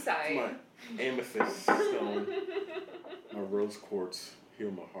moon sign? My amethyst stone. My rose quartz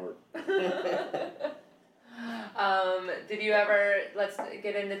heal my heart. Did you ever, let's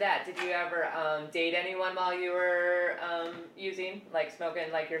get into that, did you ever date anyone while you were using, like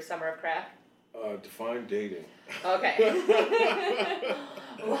smoking, like your summer of crack? Define dating. Okay.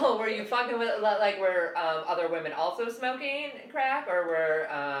 Well, were you fucking with, like, were other women also smoking crack, or were,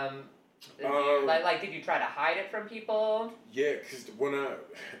 did you try to hide it from people? Yeah, because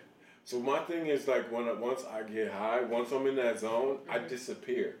so my thing is, like, once I get high, once I'm in that zone, I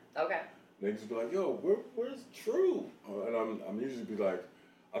disappear. Okay. Niggas be like, yo, where's True? And I'm usually be like,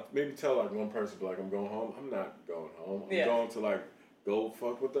 I maybe tell, like, one person, be like, I'm going home. I'm not going home. I'm going to, like, go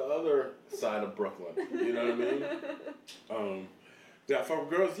fuck with the other side of Brooklyn. You know what I mean? Did I fuck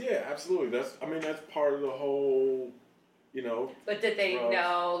with girls? Yeah, absolutely. That's part of the whole you know. But did they drugs.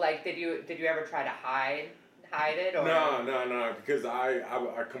 know? Like, did you ever try to hide it or? No, because I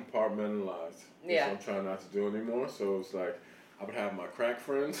compartmentalized. Yeah. So I'm trying not to do anymore. So it's like I would have my crack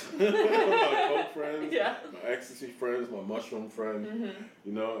friends, my coke friends, Yeah. my ecstasy friends, my mushroom friends,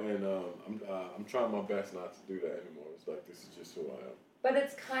 you know, and I'm trying my best not to do that anymore. It's like this is just who I am. But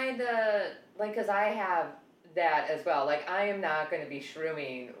it's kind of like, because I have that as well. Like, I am not going to be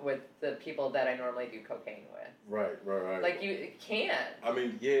shrooming with the people that I normally do cocaine with. Right. Like, you can't. I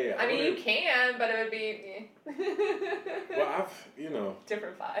mean, yeah. I mean, you can, but it would be. Well,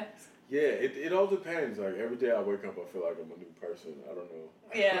 different vibes. Yeah, it all depends. Like, every day I wake up, I feel like I'm a new person. I don't know.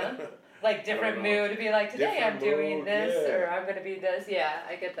 Yeah. Like, different mood to be like, today Different I'm doing mood, this, yeah. or I'm going to be this. Yeah,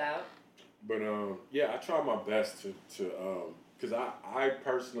 I get that. But, yeah, I try my best to because I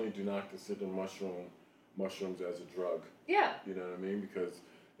personally do not consider mushrooms as a drug. Yeah. You know what I mean? Because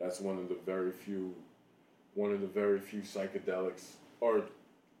that's one of the very few psychedelics, or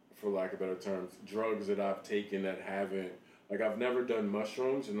for lack of better terms, drugs that I've taken that haven't, like, I've never done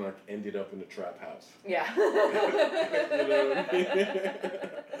mushrooms and like ended up in a trap house. Yeah. You know what I mean?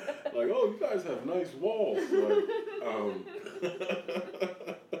 Like, oh, you guys have nice walls. Like,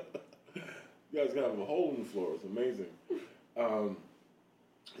 you guys have a hole in the floor. It's amazing.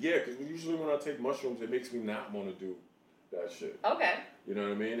 Yeah, because usually when I take mushrooms, it makes me not want to do that shit. Okay. You know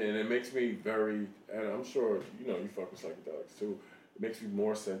what I mean? And it makes me very, and I'm sure, you know, you fuck with psychedelics too. It makes me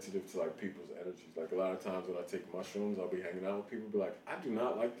more sensitive to like people's energies. Like a lot of times when I take mushrooms, I'll be hanging out with people, be like, I do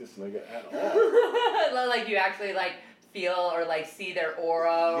not like this nigga at all. Like you actually like feel or like see their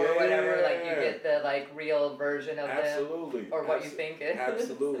aura or whatever. Like you get the like real version of Absolutely. them or what you think it is.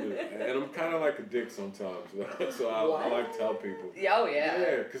 Absolutely. And I'm kind of like a dick sometimes, so I like to tell people. Oh yeah.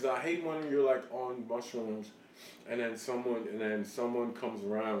 Yeah, because I hate when you're like on mushrooms, and then someone comes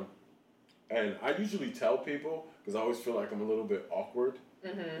around, and I usually tell people because I always feel like I'm a little bit awkward.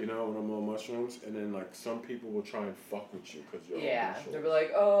 You know, when I'm on mushrooms, and then like some people will try and fuck with you because you're on mushrooms. They'll be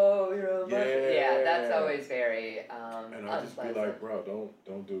like, "Oh, you're on mushrooms." Yeah, that's always very and I'll just be like, "Bro,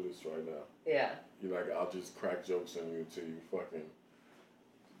 don't do this right now." Yeah. You're like, I'll just crack jokes on you until you fucking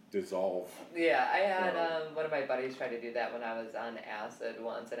dissolve. Yeah, I had one of my buddies try to do that when I was on acid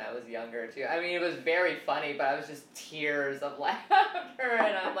once, and I was younger too. I mean, it was very funny, but I was just tears of laughter,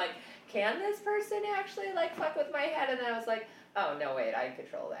 and I'm like, can this person actually like fuck with my head? And then I was like, oh no, wait, I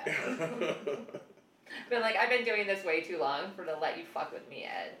control that. Been like, I've been doing this way too long to let you fuck with me,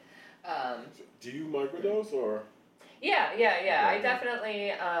 Ed. Do you microdose or? Yeah. I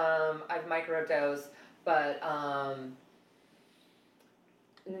definitely I've microdosed, but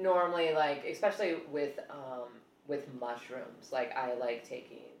normally, like, especially with mushrooms, like I like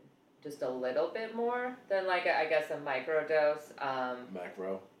taking just a little bit more than like I guess a microdose.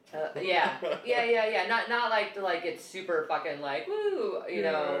 Macro. Yeah. Not like it's super fucking like woo, you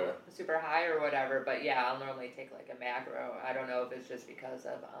know, super high or whatever. But yeah, I'll normally take like a macro. I don't know if it's just because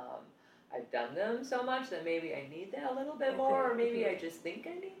of I've done them so much that maybe I need that a little bit more, or maybe I just think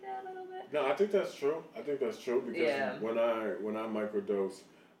I need that a little bit. No, I think that's true. Because when I microdose,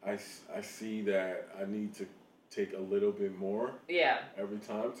 I see that I need to take a little bit more. Yeah. Every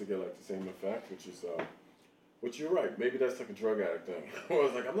time to get like the same effect, which you're right. Maybe that's like a drug addict thing. I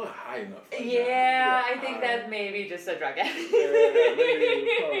was like, I'm not high enough. I think that's maybe just a drug addict. Maybe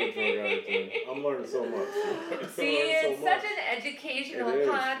it's probably a drug addict thing. I'm learning so much. See, it's such an educational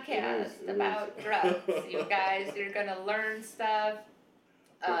podcast about drugs. You guys, you're gonna learn stuff.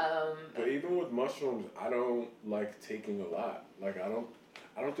 But even with mushrooms, I don't like taking a lot. Like I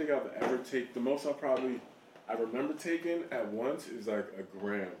don't think I've ever taken the most I remember taking at once is like a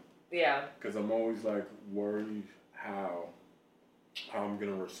gram. Yeah. Because I'm always like worried how I'm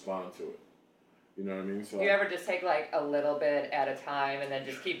gonna respond to it. You know what I mean? So you ever just take like a little bit at a time and then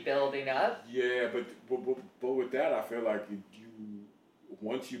just keep building up? Yeah, but with that, I feel like you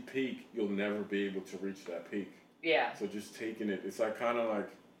once you peak, you'll never be able to reach that peak. Yeah. So just taking it, it's like kind of like,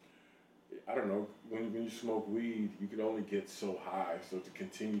 I don't know, when you smoke weed, you can only get so high. So to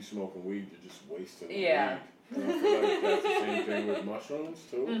continue smoking weed, you're just wasting the weed. And I feel like that's the same thing with mushrooms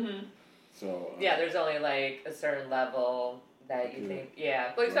too. Mm-hmm. So there's only like a certain level that you think,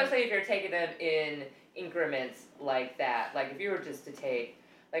 but especially if you're taking them in increments like that. Like if you were just to take,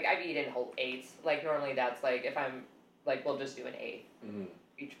 like I've eaten whole eighths. Like normally that's like if I'm like we'll just do an eighth. Mm-hmm.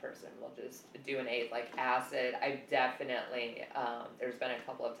 each person will just do an eighth. Like acid, I definitely, there's been a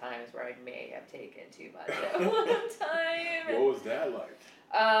couple of times where I may have taken too much at one time. What was that like?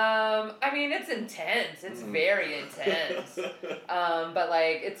 I mean, it's intense. It's very intense. But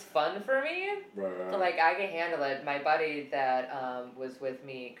like, it's fun for me. Right. Like, I can handle it. My buddy that was with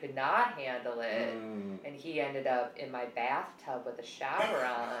me could not handle it, and he ended up in my bathtub with a shower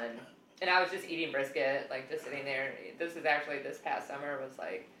on. And I was just eating brisket, like just sitting there. This is actually this past summer was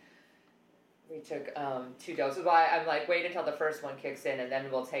like, we took 2 doses. Well, I'm like, wait until the first one kicks in and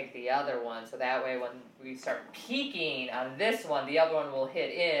then we'll take the other one. So that way when we start peaking on this one, the other one will hit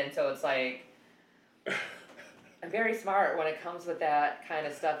in. So it's like, I'm very smart when it comes with that kind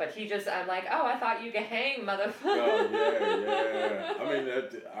of stuff. But I'm like, oh, I thought you could hang, motherfucker. Oh, yeah. I mean,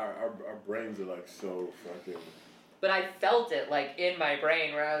 our brains are like so fucking... But I felt it like in my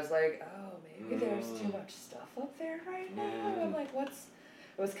brain where I was like, oh, maybe there's too much stuff up there right now. I'm like,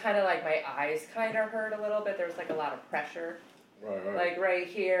 it was kind of like my eyes kind of hurt a little bit. There was like a lot of pressure. Right. Like right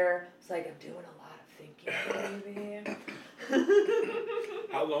here. It's like I'm doing a lot of thinking, baby.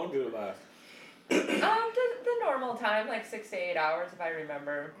 How long did it last? The normal time, like 6 to 8 hours, if I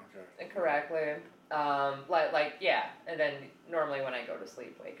remember correctly. Yeah. And then normally when I go to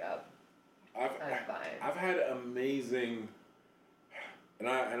sleep, wake up. I'm fine. I've had amazing, and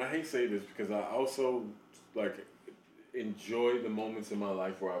I hate to say this because I also like enjoy the moments in my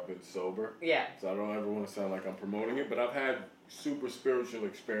life where I've been sober. Yeah. So I don't ever want to sound like I'm promoting it, but I've had super spiritual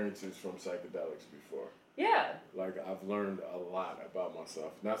experiences from psychedelics before. Yeah. Like I've learned a lot about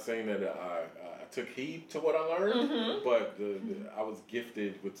myself. Not saying that I took heed to what I learned, but I was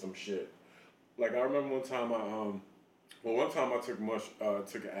gifted with some shit. Like I remember one time I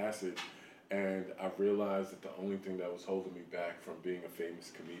took acid. And I realized that the only thing that was holding me back from being a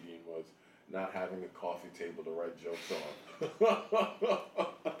famous comedian was not having a coffee table to write jokes on.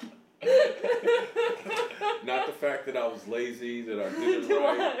 Not the fact that I was lazy, that I didn't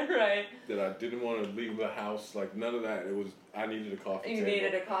write, that I didn't want to leave the house, like none of that. It was, I needed a coffee table. You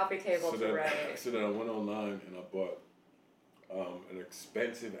needed a coffee table to write. So then I went online and I bought an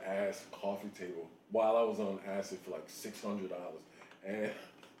expensive ass coffee table while I was on acid for like $600.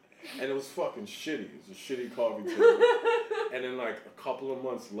 And it was fucking shitty. It was a shitty coffee table. And then like a couple of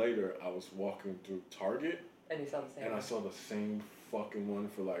months later, I was walking through Target. And you saw the same And I saw the same fucking one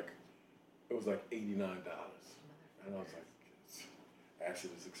for like, it was like $89. And I was like, acid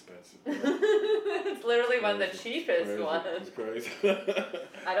is expensive. It's literally one of the cheapest ones. It's crazy.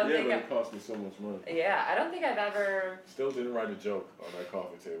 I don't think it cost me so much money. Yeah, I don't think I've ever... Still didn't write a joke on that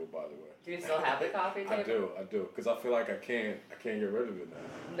coffee table, by the way. Do you still have the coffee table? I do, because I feel like I can't get rid of it now.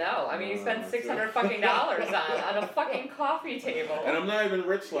 No, I mean you spent $600 fucking dollars on a fucking coffee table. And I'm not even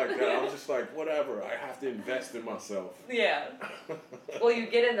rich like that. I was just like, whatever. I have to invest in myself. Yeah. Well, you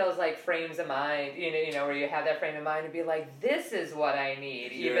get in those like frames of mind, you know, where you have that frame of mind to be like, this is what I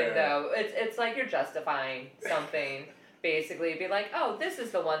need, even though it's like you're justifying something. Basically, be like, oh, this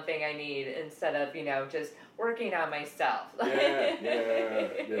is the one thing I need, instead of, just working on myself. Yeah.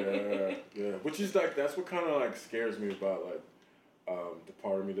 Which is like, that's what kind of like scares me about like the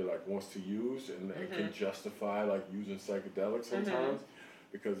part of me that like wants to use and can justify like using psychedelics sometimes,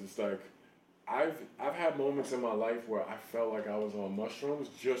 because it's like I've had moments in my life where I felt like I was on mushrooms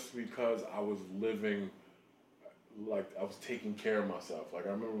just because I was living, like I was taking care of myself. Like I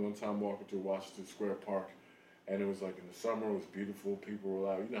remember one time walking through Washington Square Park. And it was like in the summer, it was beautiful, people were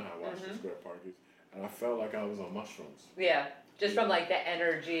out. You know how Washington Square Park is. And I felt like I was on mushrooms. Yeah, just from like the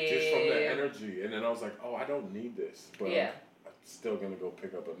energy. Just from the energy. And then I was like, oh, I don't need this. But I'm still going to go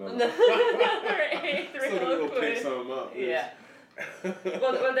pick up another. Still going to go pick something up. Yeah.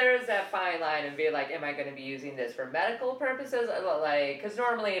 well, there is that fine line and be like, am I going to be using this for medical purposes? Like, because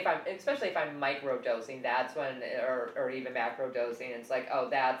normally especially if I'm microdosing, that's when, or even macrodosing, it's like, oh,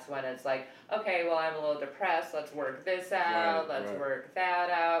 that's when it's like, okay, well, I'm a little depressed, let's work this out, let's work that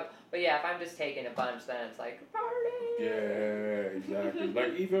out. But yeah, if I'm just taking a bunch, then it's like, party. Yeah, exactly.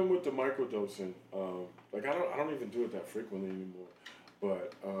 Like, even with the microdosing, like, I don't even do it that frequently anymore.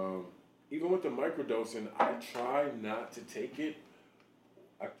 But, even with the microdosing, I try not to take it.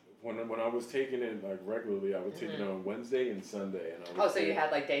 When I was taking it like regularly, I would take it on Wednesday and Sunday. And so you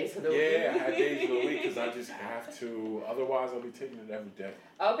had like days of the week? Yeah, I had days of the week because I just have to. Otherwise, I'll be taking it every day.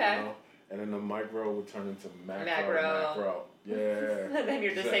 Okay. You know? And then the micro would turn into macro. Yeah. And then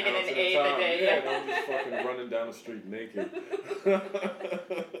you're just taking an 8 a day. Yeah, and I'm just fucking running down the street naked. I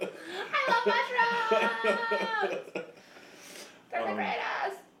love mushrooms! They're the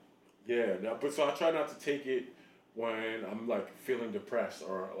greatest! Yeah, but so I try not to take it when I'm like feeling depressed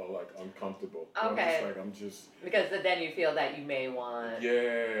or like uncomfortable. Okay. I'm just Because then you feel that you may want.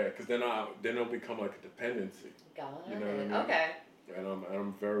 yeah, because then it'll become like a dependency. Got You know it. what I mean? Okay. And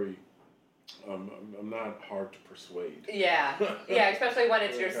I'm very I'm not hard to persuade. Yeah. Yeah, especially when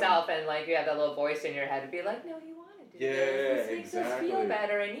it's yourself and like you have that little voice in your head to be like, no, you want to do this. This makes us feel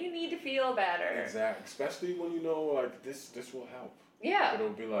better, and you need to feel better. Exactly. Especially when you know like this will help. Yeah. It'll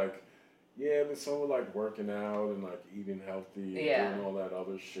be like, yeah, but so like working out and like eating healthy and doing all that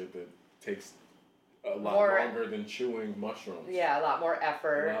other shit that takes a lot longer than chewing mushrooms. Yeah, a lot more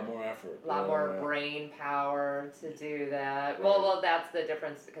effort. A lot more effort. A lot more brain power to do that. Right. Well, that's the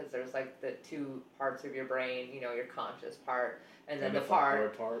difference because there's like the two parts of your brain, you know, your conscious part and then the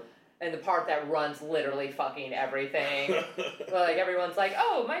part. And the part that runs literally fucking everything. Well, like everyone's like,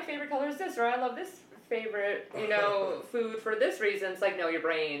 oh, my favorite color is this, or I love this favorite, you know, food for this reason. It's like, no, your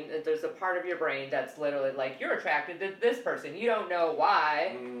brain, there's a part of your brain that's literally like, you're attracted to this person. You don't know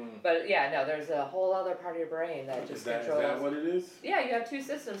why. But yeah, no, there's a whole other part of your brain that just controls. Is that what it is? Yeah, you have two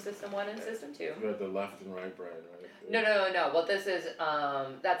systems, system 1 and system 2. You have the left and right brain, right? No. Well, this is,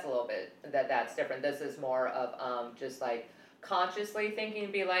 that's a little bit, that's different. This is more of just like consciously thinking,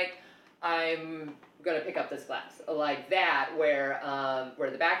 be like, I'm gonna pick up this glass, like that, where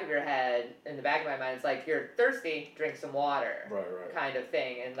the back of your head, in the back of my mind, it's like you're thirsty, drink some water, right, kind of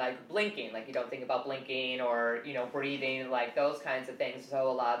thing, and like blinking, like you don't think about blinking or you know breathing, like those kinds of things. So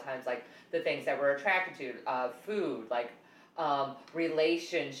a lot of times, like the things that we're attracted to, food, like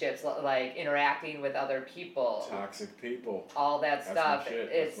relationships, like interacting with other people, toxic people, all that stuff.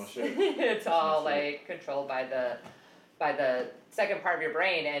 That's my shit. It's all like controlled by the second part of your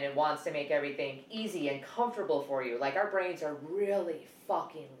brain, and it wants to make everything easy and comfortable for you. Like our brains are really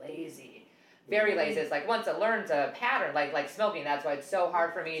fucking lazy. Very lazy. It's like once it learns a pattern, like smoking, that's why it's so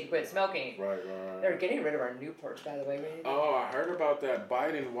hard for me to quit smoking. Right. They're getting rid of our Newports, by the way. Oh, I heard about that.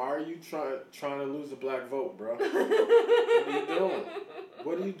 Biden, why are you trying to lose the black vote, bro?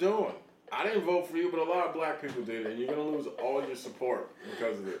 What are you doing? I didn't vote for you, but a lot of black people did, and you're going to lose all your support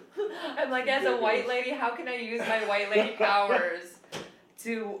because of it. I'm like, as a white lady, how can I use my white lady powers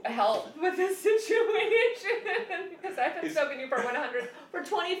to help with this situation? Because I've been smoking Newport 100 for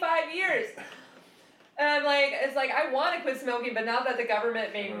 25 years. And I'm like, it's like, I want to quit smoking, but now that the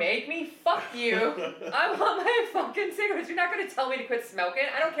government may make me, fuck you. I want my fucking cigarettes. You're not going to tell me to quit smoking.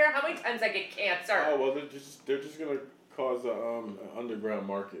 I don't care how many times I get cancer. Oh, well, they're just going to cause an underground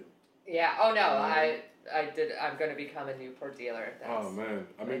market. Yeah. Oh no. I'm going to become a Newport dealer. Oh man.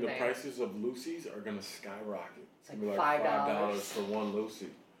 I mean, the prices of Lucy's are going to skyrocket. It's like $5 for one Lucy.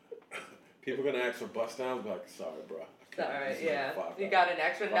 People are going to ask for bust downs. Like, sorry, bro. Sorry. Yeah. You got an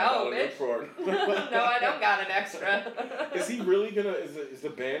extra? No, bitch. No, I don't got an extra. Is he really gonna? Is the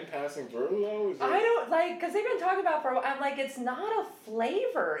ban passing through though? I don't like because they've been talking about for a while. I'm like, it's not a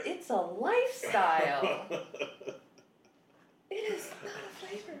flavor. It's a lifestyle. It is not a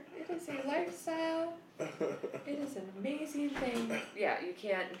flavor. It is a lifestyle. It is an amazing thing. Yeah, you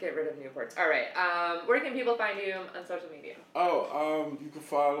can't get rid of Newports. All right. Where can people find you on social media? You can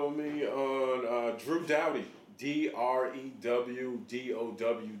follow me on Drew Dowdy. DREWDOWDEY.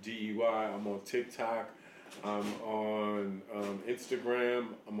 I'm on TikTok. I'm on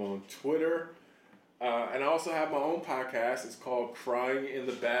Instagram. I'm on Twitter. And I also have my own podcast. It's called Crying in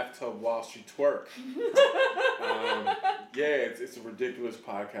the Bathtub While She Twerk. It's a ridiculous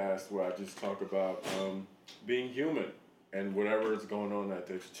podcast where I just talk about being human and whatever is going on that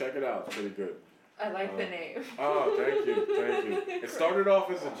day. So check it out. It's pretty good. I like the name. Oh, thank you. It started off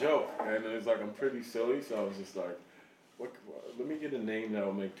as a joke, and it was like, I'm pretty silly, so I was just like, let me get a name that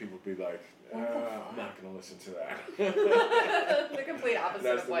will make people be like, I'm not going to listen to that. The complete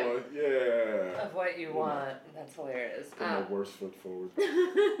opposite of what you want. That's hilarious. Put my worst foot forward.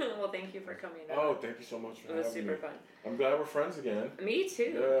 Well, thank you for coming out. Oh, thank you so much for having me. It was super fun. I'm glad we're friends again. Me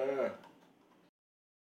too. Yeah.